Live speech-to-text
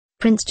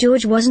Prince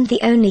George wasn't the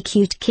only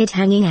cute kid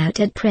hanging out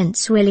at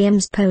Prince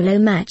William's polo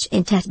match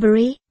in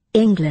Tetbury,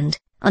 England,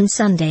 on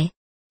Sunday.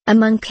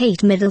 Among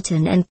Kate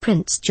Middleton and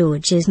Prince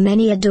George's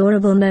many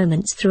adorable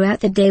moments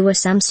throughout the day were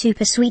some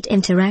super sweet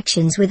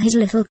interactions with his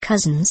little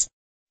cousins.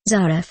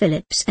 Zara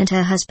Phillips and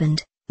her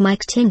husband,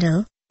 Mike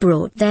Tyndall,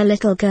 brought their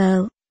little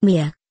girl,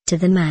 Mia, to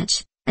the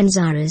match, and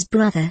Zara's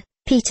brother,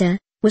 Peter,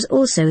 was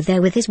also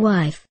there with his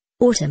wife,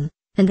 Autumn,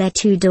 and their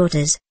two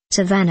daughters,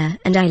 Savannah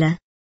and Isla.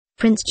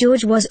 Prince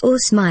George was all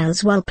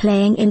smiles while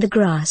playing in the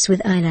grass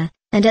with Isla,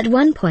 and at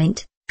one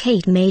point,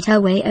 Kate made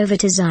her way over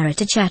to Zara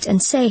to chat and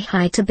say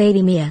hi to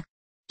baby Mia.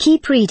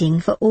 Keep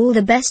reading for all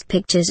the best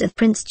pictures of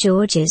Prince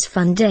George's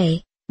fun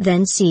day,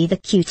 then see the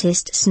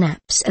cutest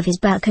snaps of his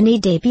balcony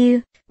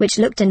debut, which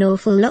looked an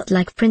awful lot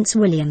like Prince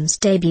William's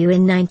debut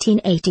in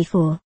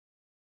 1984.